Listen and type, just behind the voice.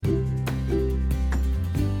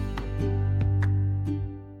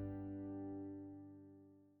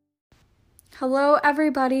Hello,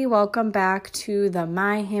 everybody. Welcome back to the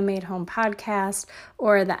My Handmade Home podcast,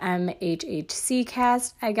 or the MHHC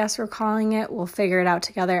cast, I guess we're calling it. We'll figure it out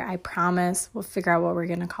together. I promise. We'll figure out what we're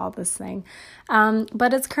going to call this thing.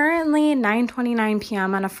 But it's currently 9:29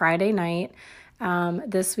 p.m. on a Friday night.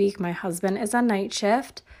 This week, my husband is on night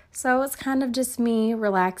shift, so it's kind of just me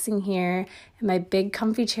relaxing here in my big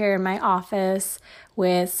comfy chair in my office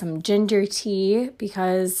with some ginger tea,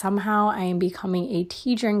 because somehow I am becoming a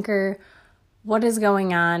tea drinker. What is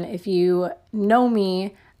going on? If you know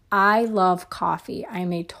me, I love coffee.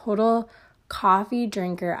 I'm a total coffee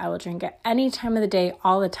drinker. I will drink it any time of the day,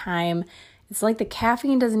 all the time. It's like the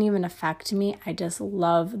caffeine doesn't even affect me. I just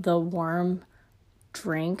love the warm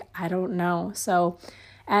drink. I don't know. So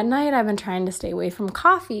at night, I've been trying to stay away from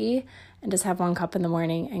coffee and just have 1 cup in the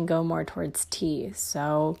morning and go more towards tea.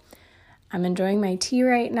 So I'm enjoying my tea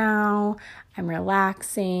right now. I'm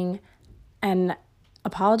relaxing, and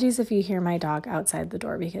apologies if you hear my dog outside the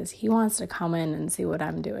door, because he wants to come in and see what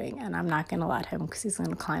I'm doing, and I'm not going to let him because he's going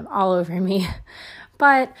to climb all over me.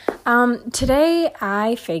 But today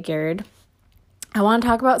I figured I want to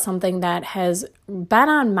talk about something that has been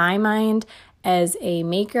on my mind as a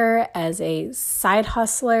maker, as a side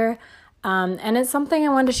hustler, and it's something I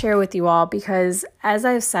wanted to share with you all because, as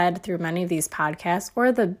I've said through many of these podcasts,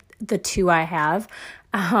 or the two I have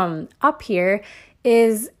up here,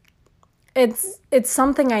 is it's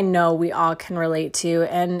something I know we all can relate to,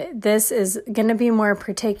 and this is going to be more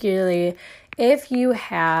particularly if you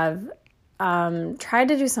have tried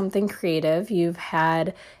to do something creative, you've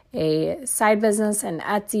had a side business, an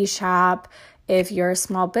Etsy shop. If you're a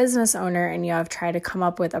small business owner and you have tried to come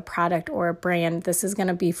up with a product or a brand, this is going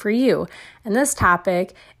to be for you. And this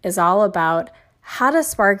topic is all about how to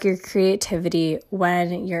spark your creativity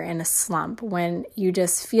when you're in a slump, when you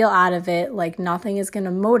just feel out of it, like nothing is going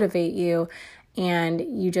to motivate you and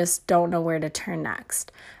you just don't know where to turn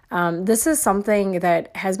next. This is something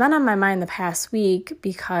that has been on my mind the past week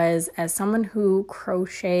because, as someone who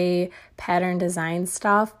crochet, pattern design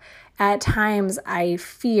stuff, at times I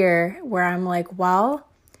fear where I'm like, well,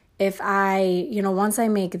 if I, once I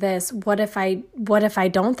make this, what if I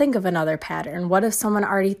don't think of another pattern? What if someone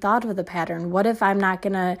already thought of the pattern? What if I'm not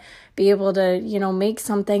going to be able to, make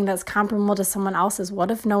something that's comparable to someone else's?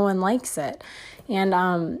 What if no one likes it?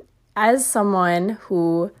 And as someone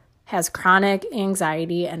who has chronic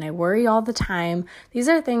anxiety and I worry all the time, these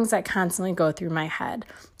are things that constantly go through my head.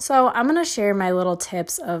 So I'm going to share my little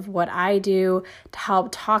tips of what I do to help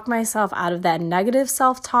talk myself out of that negative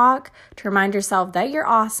self-talk, to remind yourself that you're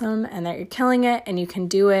awesome and that you're killing it and you can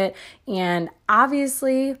do it. And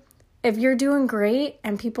obviously, if you're doing great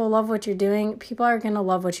and people love what you're doing, people are going to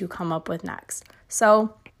love what you come up with next.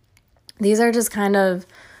 So these are just kind of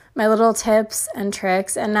my little tips and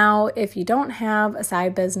tricks. And now, if you don't have a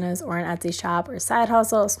side business or an Etsy shop or side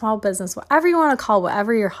hustle, a small business, whatever you want to call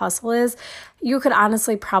whatever your hustle is, you could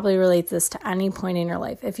honestly probably relate this to any point in your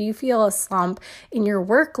life. If you feel a slump in your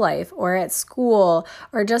work life or at school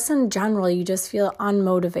or just in general, you just feel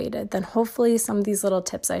unmotivated, then hopefully some of these little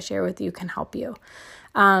tips I share with you can help you.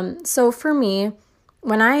 So for me,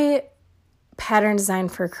 when I pattern design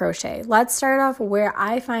for crochet, let's start off where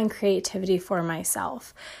I find creativity for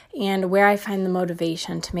myself and where I find the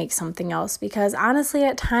motivation to make something else. Because honestly,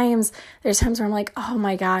 there's times where I'm like, oh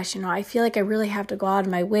my gosh, I feel like I really have to go out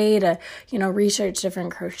of my way to, research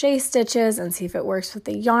different crochet stitches and see if it works with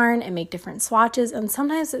the yarn and make different swatches. And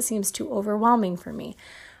sometimes it seems too overwhelming for me.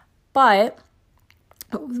 But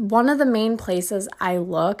one of the main places I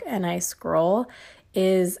look and I scroll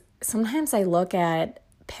is sometimes I look at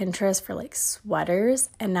Pinterest for like sweaters.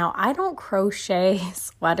 And now I don't crochet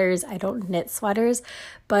sweaters, I don't knit sweaters,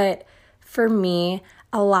 but for me,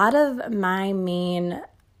 a lot of my main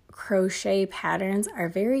crochet patterns are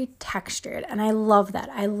very textured, and I love that.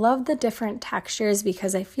 I love the different textures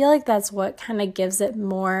because I feel like that's what kind of gives it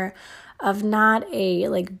more of not a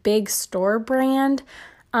like big store brand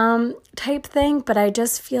type thing, but I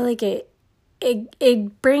just feel like it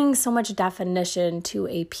brings so much definition to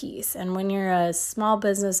a piece. And when you're a small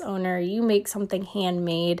business owner, you make something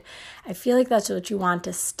handmade, I feel like that's what you want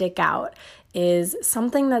to stick out, is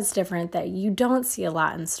something that's different that you don't see a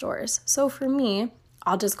lot in stores. So for me,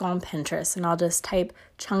 I'll just go on Pinterest and I'll just type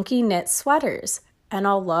chunky knit sweaters. And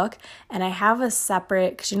I'll look, and I have a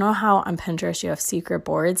separate, because you know how on Pinterest you have secret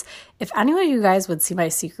boards. If any of you guys would see my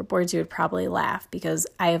secret boards, you would probably laugh, because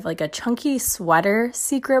I have like a chunky sweater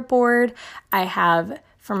secret board. I have,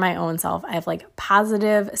 for my own self, I have like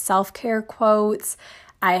positive self-care quotes.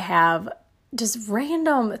 I have just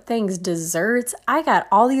random things, desserts. I got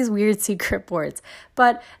all these weird secret boards,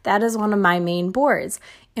 but that is one of my main boards.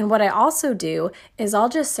 And what I also do is I'll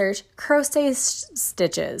just search crochet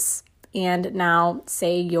stitches. And now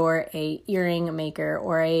say you're a earring maker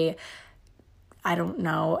or a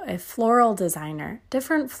floral designer,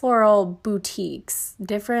 different floral boutiques,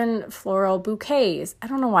 different floral bouquets. I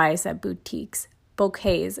don't know why I said boutiques.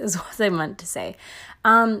 Bouquets is what I meant to say.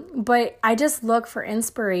 But I just look for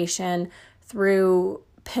inspiration through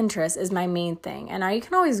Pinterest is my main thing. And you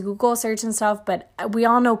can always Google search and stuff, but we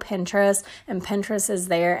all know Pinterest, and Pinterest is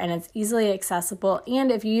there and it's easily accessible.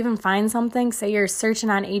 And if you even find something, say you're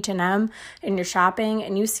searching on H&M and you're shopping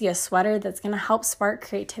and you see a sweater that's going to help spark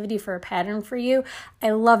creativity for a pattern for you,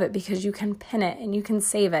 I love it because you can pin it and you can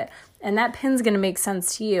save it. And that pin's going to make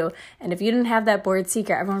sense to you. And if you didn't have that board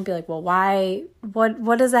secret, everyone would be like, well, why?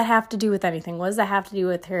 What does that have to do with anything? What does that have to do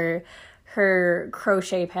with her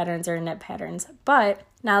crochet patterns or knit patterns? But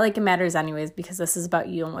not like it matters anyways, because this is about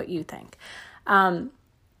you and what you think. So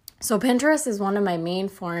Pinterest is one of my main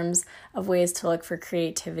forms of ways to look for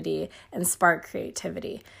creativity and spark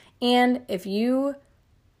creativity. And if you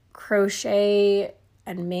crochet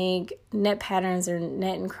and make knit patterns or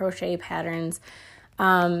knit and crochet patterns,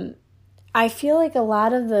 I feel like a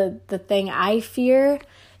lot of the thing I fear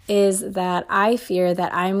is that I fear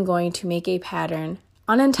that I'm going to make a pattern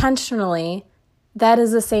unintentionally that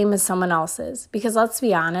is the same as someone else's. Because let's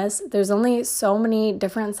be honest, there's only so many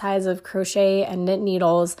different sizes of crochet and knit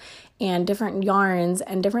needles and different yarns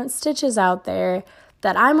and different stitches out there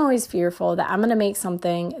that I'm always fearful that I'm going to make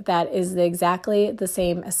something that is exactly the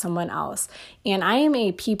same as someone else. And I am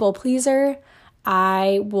a people pleaser.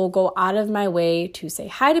 I will go out of my way to say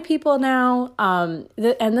hi to people now. And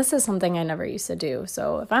this is something I never used to do.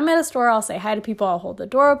 So if I'm at a store, I'll say hi to people. I'll hold the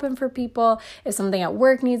door open for people. If something at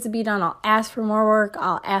work needs to be done, I'll ask for more work.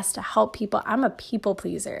 I'll ask to help people. I'm a people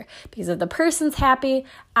pleaser because if the person's happy,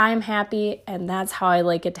 I'm happy. And that's how I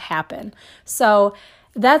like it to happen. So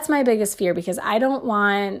that's my biggest fear, because I don't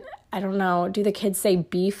want, I don't know, do the kids say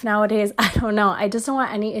beef nowadays? I don't know. I just don't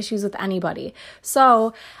want any issues with anybody.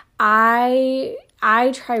 So I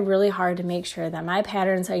try really hard to make sure that my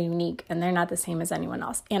patterns are unique and they're not the same as anyone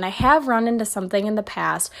else. And I have run into something in the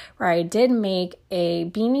past where I did make a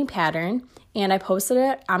beanie pattern and I posted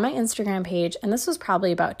it on my Instagram page. And this was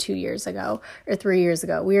probably about 2 years ago or 3 years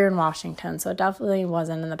ago. We were in Washington, so it definitely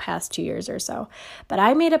wasn't in the past 2 years or so. But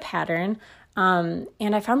I made a pattern and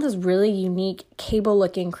I found this really unique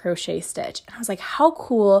cable-looking crochet stitch. And I was like, how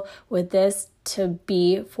cool would this to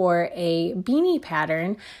be for a beanie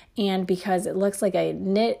pattern? And because it looks like a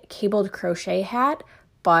knit cabled crochet hat,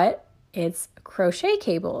 but it's crochet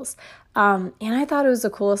cables. And I thought it was the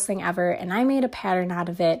coolest thing ever. And I made a pattern out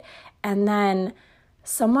of it. And then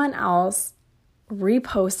someone else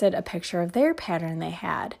reposted a picture of their pattern they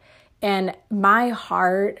had. And my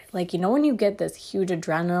heart, like, you know, when you get this huge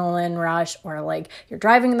adrenaline rush, or like you're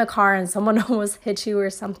driving in the car and someone almost hit you or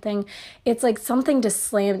something, it's like something just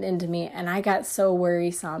slammed into me and I got so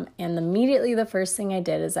worrisome. And immediately the first thing I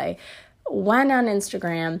did is I went on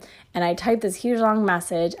Instagram and I typed this huge long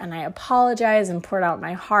message and I apologized and poured out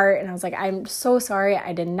my heart. And I was like, I'm so sorry.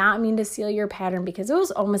 I did not mean to steal your pattern, because it was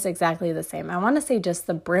almost exactly the same. I want to say just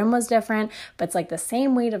the brim was different, but it's like the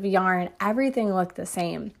same weight of yarn. Everything looked the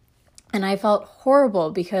same. And I felt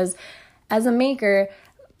horrible because as a maker,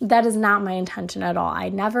 that is not my intention at all. I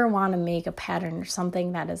never want to make a pattern or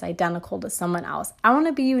something that is identical to someone else. I want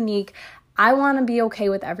to be unique. I want to be okay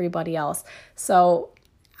with everybody else. So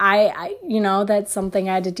I that's something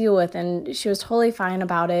I had to deal with, and she was totally fine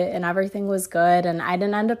about it and everything was good, and I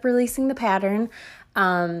didn't end up releasing the pattern.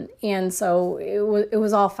 And so it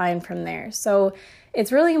was all fine from there. So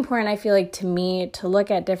it's really important, I feel like, to me, to look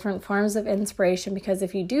at different forms of inspiration, because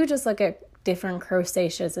if you do just look at different crochet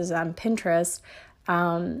stitches on Pinterest,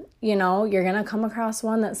 you're going to come across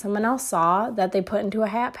one that someone else saw that they put into a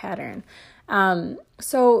hat pattern.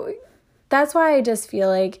 So that's why I just feel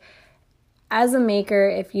like, as a maker,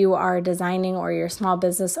 if you are designing or you're a small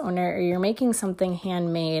business owner or you're making something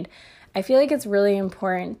handmade, I feel like it's really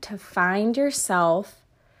important to find yourself,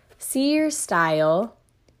 see your style,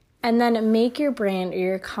 and then make your brand or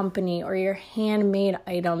your company or your handmade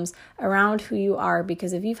items around who you are.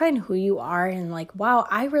 Because if you find who you are and like, wow,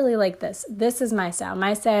 I really like this. This is my style.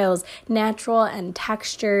 My style is natural and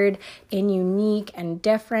textured and unique and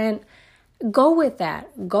different. Go with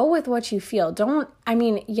that. Go with what you feel.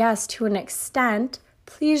 Yes, to an extent,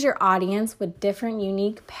 please your audience with different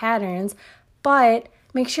unique patterns, but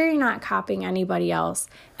make sure you're not copying anybody else.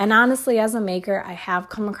 And honestly, as a maker, I have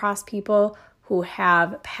come across people who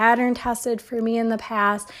have pattern tested for me in the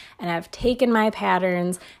past and have taken my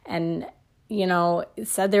patterns and,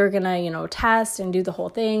 said they were going to, test and do the whole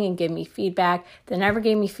thing and give me feedback. They never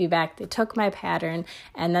gave me feedback. They took my pattern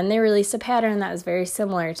and then they released a pattern that was very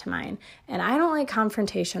similar to mine. And I don't like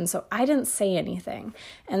confrontation, so I didn't say anything.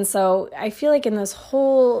 And so I feel like in this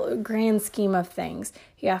whole grand scheme of things,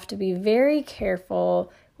 you have to be very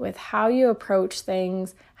careful with how you approach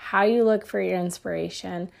things, how you look for your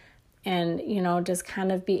inspiration, and, just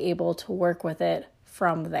kind of be able to work with it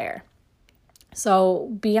from there.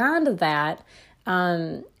 So beyond that,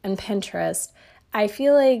 and Pinterest, I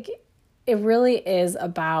feel like it really is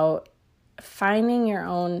about finding your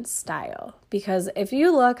own style. Because if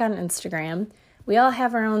you look on Instagram, we all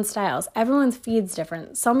have our own styles. Everyone's feed's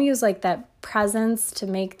different. Some use like that presence to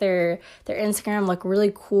make their Instagram look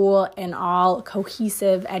really cool and all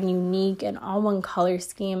cohesive and unique and all one color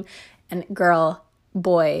scheme. And girl,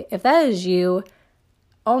 boy, if that is you,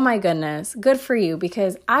 oh my goodness, good for you,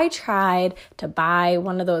 because I tried to buy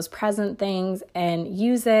one of those present things and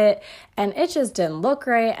use it, and it just didn't look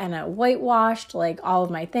right, and it whitewashed like all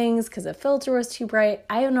of my things because the filter was too bright.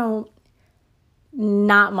 I don't know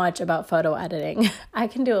not much about photo editing. I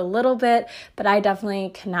can do a little bit, but I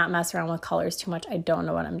definitely cannot mess around with colors too much. I don't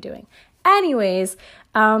know what I'm doing. Anyways,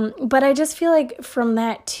 but I just feel like from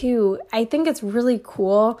that too, I think it's really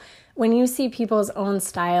cool when you see people's own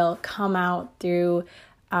style come out through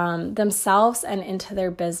themselves and into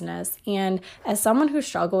their business. And as someone who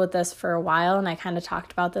struggled with this for a while, and I kind of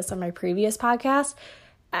talked about this on my previous podcast,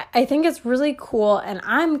 I think it's really cool. And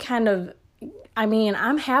I'm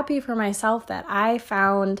happy for myself that I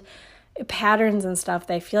found patterns and stuff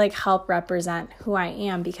that I feel like help represent who I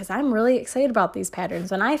am, because I'm really excited about these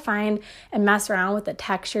patterns. When I find and mess around with a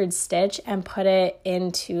textured stitch and put it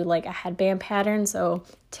into like a headband pattern. So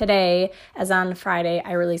today, as on Friday,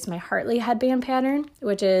 I released my Hartley headband pattern,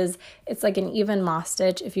 which is, it's like an even moss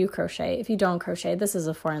stitch if you crochet. If you don't crochet, this is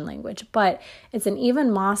a foreign language, but it's an even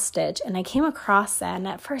moss stitch. And I came across that, and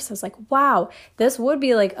at first I was like, wow, this would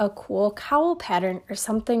be like a cool cowl pattern or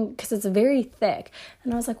something, because it's very thick.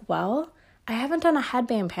 And I was like, well, I haven't done a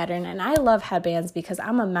headband pattern, and I love headbands because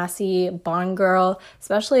I'm a messy bun girl,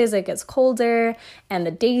 especially as it gets colder and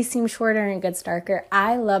the days seem shorter and it gets darker.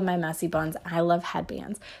 I love my messy buns. I love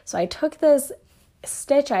headbands. So I took this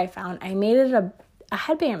stitch I found, I made it a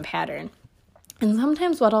headband pattern. And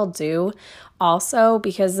sometimes what I'll do also,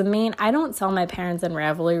 because I don't sell my patterns in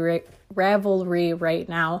Ravelry right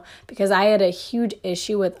now, because I had a huge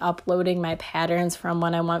issue with uploading my patterns from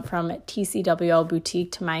when I went from TCWL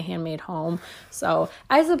Boutique to My Handmade Home. So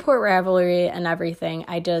I support Ravelry and everything.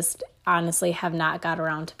 I just honestly have not got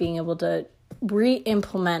around to being able to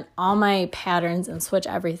re-implement all my patterns and switch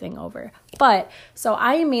everything over. But so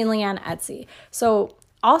I am mainly on Etsy. So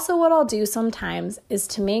also what I'll do sometimes is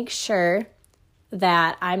to make sure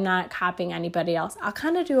that I'm not copying anybody else, I'll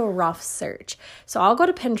kind of do a rough search. So I'll go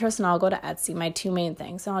to Pinterest and I'll go to Etsy, my two main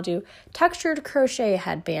things. And I'll do textured crochet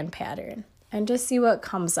headband pattern and just see what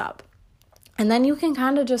comes up. And then you can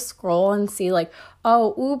kind of just scroll and see like,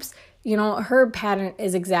 oh, oops, her pattern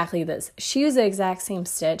is exactly this. She used the exact same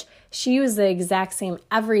stitch. She used the exact same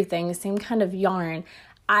everything, same kind of yarn.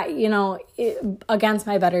 Against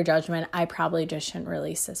my better judgment, I probably just shouldn't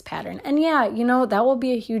release this pattern. And yeah, that will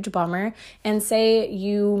be a huge bummer. And say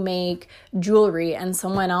you make jewelry and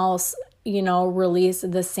someone else, release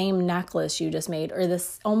the same necklace you just made, or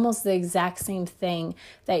this almost the exact same thing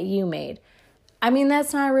that you made.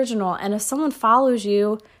 That's not original. And if someone follows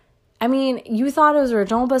you, you thought it was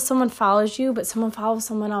original, but someone follows you, but someone follows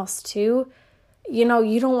someone else too. You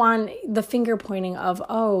don't want the finger pointing of,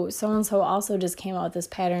 oh, so-and-so also just came out with this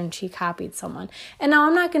pattern, she copied someone. And now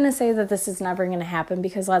I'm not going to say that this is never going to happen,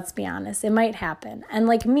 because let's be honest, it might happen. And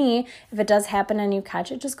like me, if it does happen and you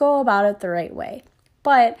catch it, just go about it the right way.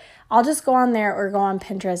 But I'll just go on there or go on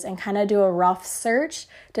Pinterest and kind of do a rough search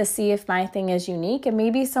to see if my thing is unique. And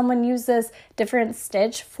maybe someone used this different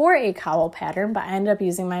stitch for a cowl pattern, but I ended up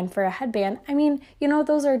using mine for a headband.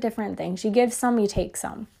 Those are different things. You give some, you take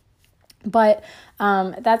some. But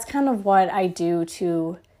that's kind of what I do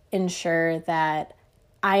to ensure that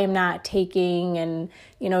I am not taking and,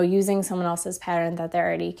 using someone else's pattern that they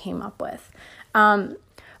already came up with.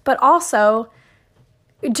 But also,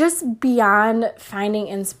 just beyond finding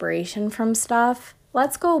inspiration from stuff,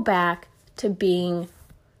 let's go back to being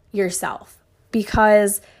yourself.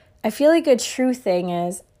 Because I feel like a true thing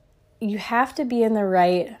is you have to be in the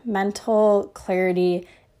right mental clarity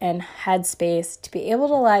and headspace to be able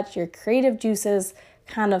to let your creative juices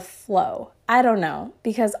kind of flow. I don't know,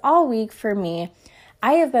 because all week for me,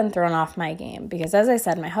 I have been thrown off my game, because as I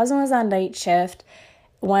said, my husband was on night shift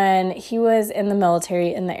when he was in the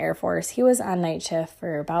military, in the Air Force. He was on night shift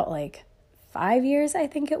for about 5 years, I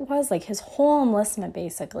think it was, like his whole enlistment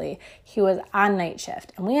basically, he was on night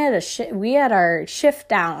shift. And we had our shift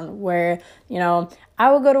down where,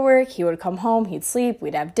 I would go to work, he would come home, he'd sleep,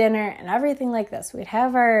 we'd have dinner and everything like this. We'd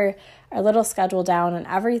have our little schedule down and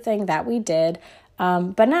everything that we did.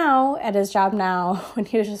 But now at his job now, when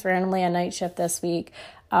he was just randomly on night shift this week,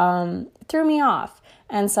 threw me off.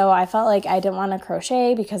 And so I felt like I didn't want to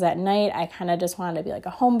crochet because at night I kind of just wanted to be like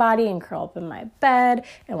a homebody and curl up in my bed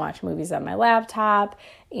and watch movies on my laptop.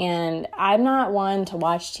 And I'm not one to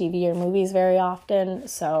watch TV or movies very often.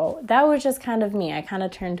 So that was just kind of me. I kind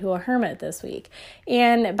of turned to a hermit this week.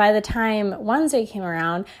 And by the time Wednesday came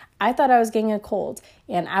around, I thought I was getting a cold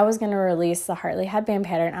and I was going to release the Hartley headband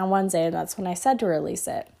pattern on Wednesday. And that's when I said to release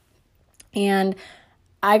it. And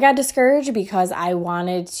I got discouraged because I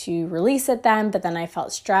wanted to release it then, but then I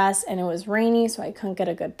felt stressed and it was rainy, so I couldn't get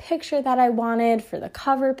a good picture that I wanted for the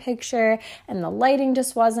cover picture, and the lighting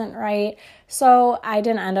just wasn't right. So I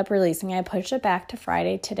didn't end up releasing it. I pushed it back to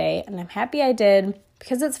Friday today, and I'm happy I did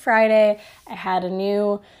because it's Friday. I had a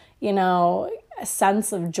new, a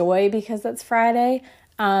sense of joy because it's Friday.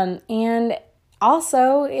 And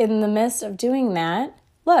also in the midst of doing that,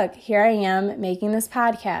 look, here I am making this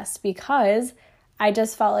podcast because I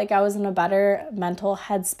just felt like I was in a better mental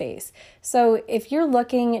headspace. So if you're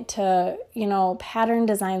looking to, pattern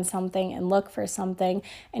design something and look for something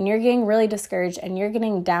and you're getting really discouraged and you're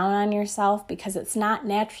getting down on yourself because it's not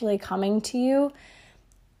naturally coming to you,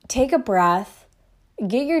 take a breath,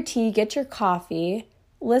 get your tea, get your coffee,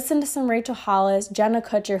 listen to some Rachel Hollis, Jenna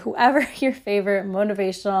Kutcher, whoever your favorite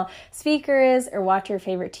motivational speaker is, or watch your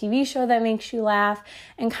favorite TV show that makes you laugh,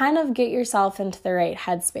 and kind of get yourself into the right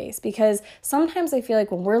headspace. Because sometimes I feel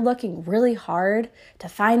like when we're looking really hard to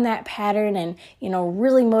find that pattern and,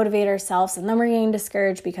 really motivate ourselves, and then we're getting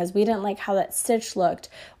discouraged because we didn't like how that stitch looked,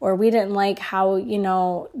 or we didn't like how,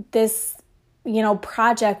 this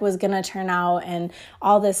project was going to turn out and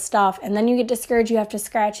all this stuff. And then you get discouraged, you have to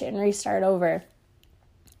scratch it and restart over.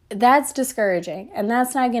 That's discouraging, and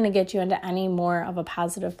that's not going to get you into any more of a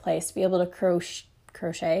positive place to be able to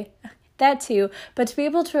crochet, that too, but to be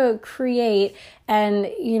able to create and,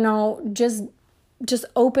 just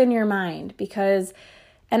open your mind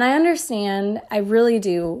and I understand, I really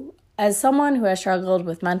do, as someone who has struggled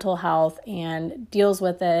with mental health and deals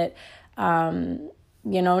with it,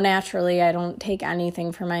 naturally, I don't take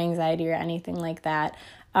anything for my anxiety or anything like that.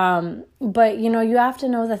 But, you have to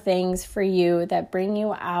know the things for you that bring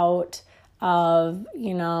you out of,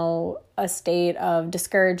 a state of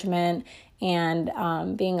discouragement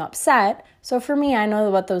and being upset. So for me, I know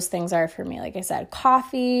what those things are for me. Like I said,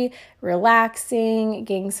 coffee, relaxing,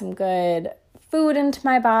 getting some good food into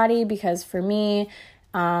my body, because for me,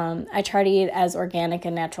 I try to eat as organic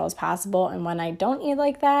and natural as possible. And when I don't eat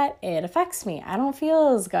like that, it affects me. I don't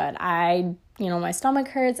feel as good. My stomach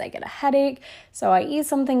hurts, I get a headache. So I eat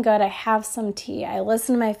something good, I have some tea, I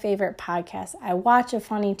listen to my favorite podcast, I watch a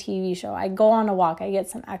funny TV show, I go on a walk, I get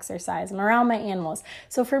some exercise, I'm around my animals.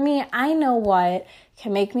 So for me, I know what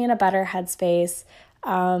can make me in a better headspace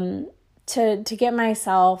to get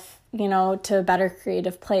myself, to a better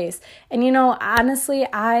creative place. And, honestly,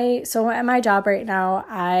 so at my job right now,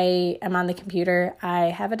 I am on the computer.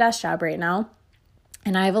 I have a desk job right now.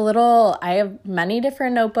 And I have many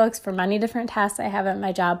different notebooks for many different tasks I have at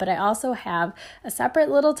my job, but I also have a separate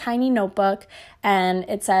little tiny notebook, and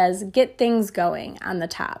it says, "Get things going" on the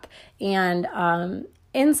top. And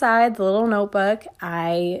inside the little notebook,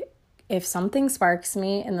 if something sparks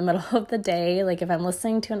me in the middle of the day, like if I'm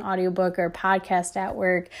listening to an audiobook or a podcast at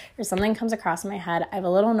work or something comes across my head, I have a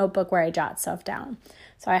little notebook where I jot stuff down.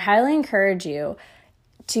 So I highly encourage you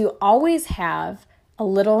to always have a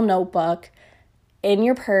little notebook in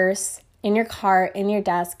your purse, in your car, in your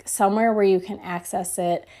desk, somewhere where you can access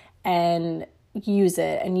it and use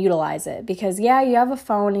it and utilize it. Because you have a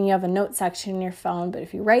phone and you have a note section in your phone, but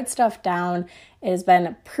if you write stuff down, it has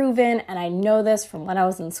been proven, and I know this from when I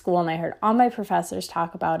was in school and I heard all my professors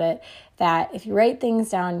talk about it, that if you write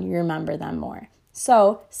things down, you remember them more.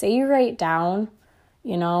 So say you write down,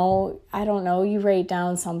 you write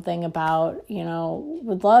down something about,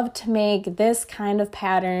 would love to make this kind of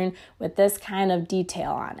pattern with this kind of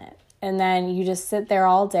detail on it. And then you just sit there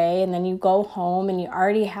all day, and then you go home and you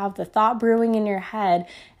already have the thought brewing in your head,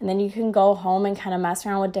 and then you can go home and kind of mess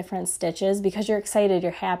around with different stitches because you're excited,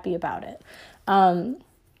 you're happy about it.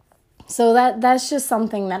 So that's just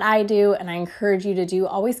something that I do, and I encourage you to do.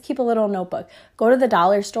 Always keep a little notebook. Go to the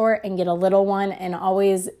dollar store and get a little one, and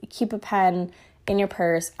always keep a pen in your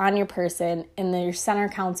purse, on your person, in your center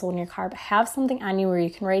console in your car, but have something on you where you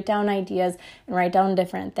can write down ideas and write down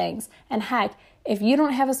different things. And heck, if you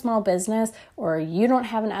don't have a small business or you don't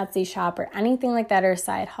have an Etsy shop or anything like that or a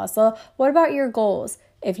side hustle, what about your goals?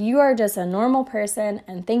 If you are just a normal person,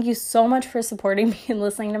 and thank you so much for supporting me and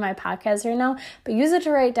listening to my podcast right now, but use it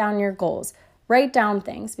to write down your goals. Write down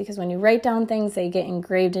things, because when you write down things, they get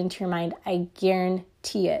engraved into your mind. I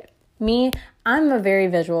guarantee it. Me, I'm a very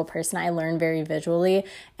visual person. I learn very visually,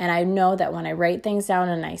 and I know that when I write things down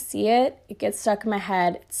and I see it, it gets stuck in my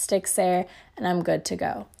head, it sticks there, and I'm good to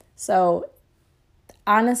go. So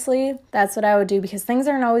honestly, that's what I would do, because things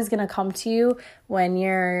aren't always going to come to you when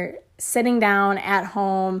you're sitting down at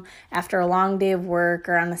home after a long day of work,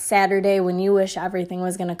 or on a Saturday when you wish everything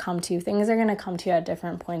was going to come to you. Things are going to come to you at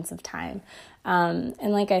different points of time. And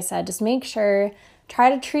like I said, just make sure, try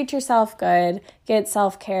to treat yourself good, get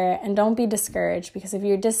self-care, and don't be discouraged, because if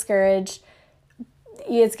you're discouraged,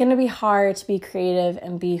 it's going to be hard to be creative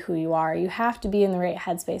and be who you are. You have to be in the right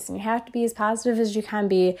headspace, and you have to be as positive as you can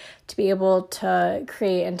be to be able to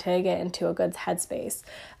create and to get into a good headspace.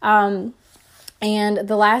 And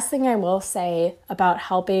the last thing I will say about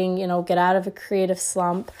helping, get out of a creative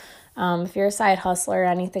slump, if you're a side hustler or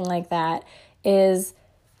anything like that, is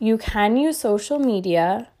you can use social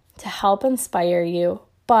media to help inspire you.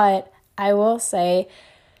 But I will say,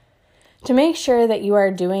 to make sure that you are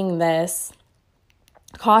doing this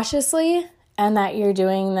cautiously and that you're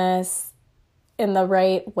doing this in the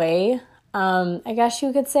right way, I guess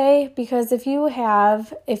you could say, because if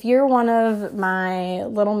you're one of my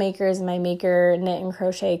little makers in my maker knit and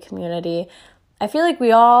crochet community, I feel like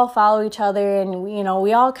we all follow each other, and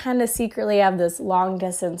we all kind of secretly have this long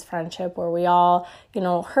distance friendship where we all,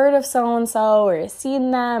 heard of so-and-so or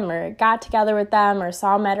seen them or got together with them or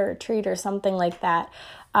saw them at a retreat or something like that.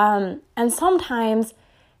 And sometimes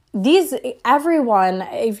everyone,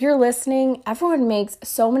 if you're listening, everyone makes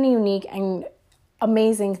so many unique and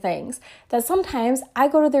amazing things that sometimes I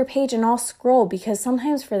go to their page and I'll scroll, because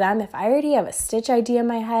sometimes for them, if I already have a stitch idea in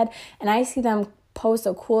my head and I see them post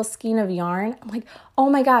a cool skein of yarn, I'm like, oh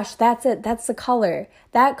my gosh, that's it. That's the color.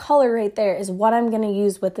 That color right there is what I'm going to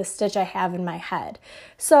use with the stitch I have in my head.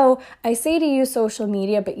 So I say to use social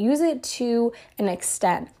media, but use it to an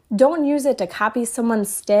extent. Don't use it to copy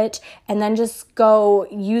someone's stitch and then just go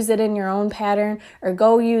use it in your own pattern, or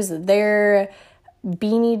go use their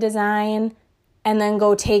beanie design and then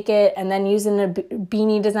go take it and then use it in a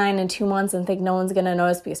beanie design in 2 months and think no one's going to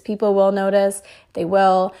notice, because people will notice. They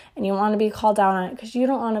will. And you want to be called down on it, because you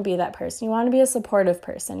don't want to be that person. You want to be a supportive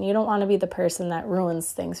person. You don't want to be the person that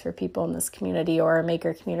ruins things for people in this community or a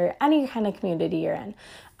maker community or any kind of community you're in.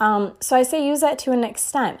 So I say use that to an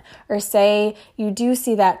extent. Or say you do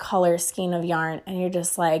see that color skein of yarn and you're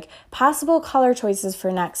just like, possible color choices for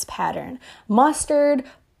next pattern: mustard,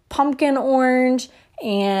 pumpkin orange,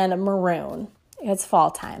 and maroon. It's fall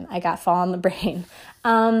time. I got fall in the brain.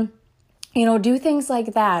 Do things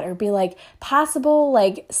like that, or be like possible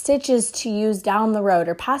stitches to use down the road,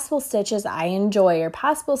 or possible stitches I enjoy, or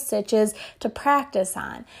possible stitches to practice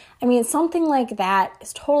on. I mean, something like that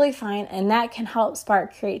is totally fine, and that can help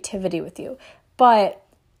spark creativity with you. But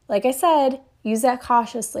like I said, use that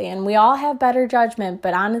cautiously, and we all have better judgment,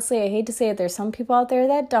 but honestly, I hate to say it, there's some people out there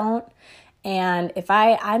that don't. And if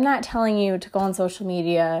I'm not telling you to go on social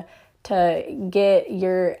media to get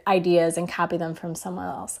your ideas and copy them from someone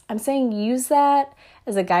else. I'm saying use that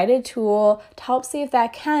as a guided tool to help see if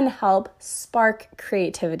that can help spark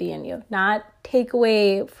creativity in you, not take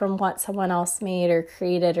away from what someone else made or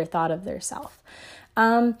created or thought of themselves.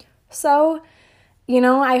 I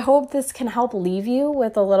hope this can help leave you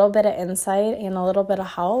with a little bit of insight and a little bit of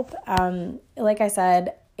help. Like I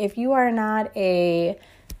said, if you are not a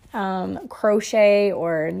crochet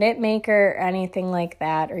or knit maker or anything like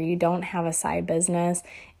that, or you don't have a side business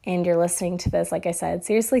and you're listening to this, like I said,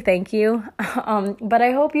 seriously, thank you. But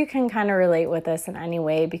I hope you can kind of relate with this in any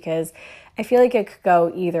way, because I feel like it could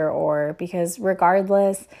go either or, because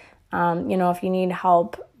regardless, if you need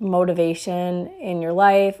help, motivation in your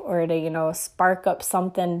life, or to, spark up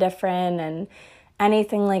something different and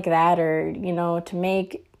anything like that, or, to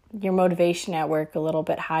make your motivation at work a little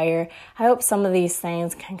bit higher, I hope some of these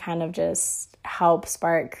things can kind of just help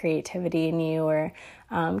spark creativity in you, or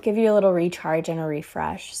give you a little recharge and a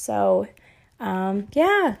refresh. So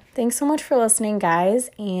thanks so much for listening, guys,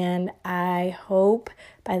 and I hope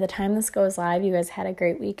by the time this goes live, you guys had a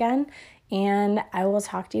great weekend, and I will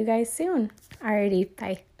talk to you guys soon. Alrighty,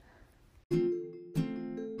 bye.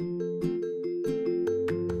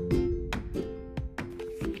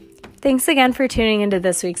 Thanks again for tuning into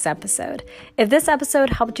this week's episode. If this episode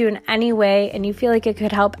helped you in any way and you feel like it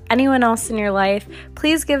could help anyone else in your life,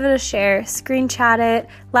 please give it a share, screenshot it,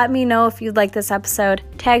 let me know if you'd like this episode,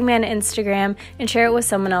 tag me on Instagram, and share it with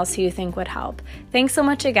someone else who you think would help. Thanks so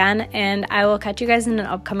much again, and I will catch you guys in an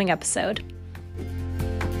upcoming episode.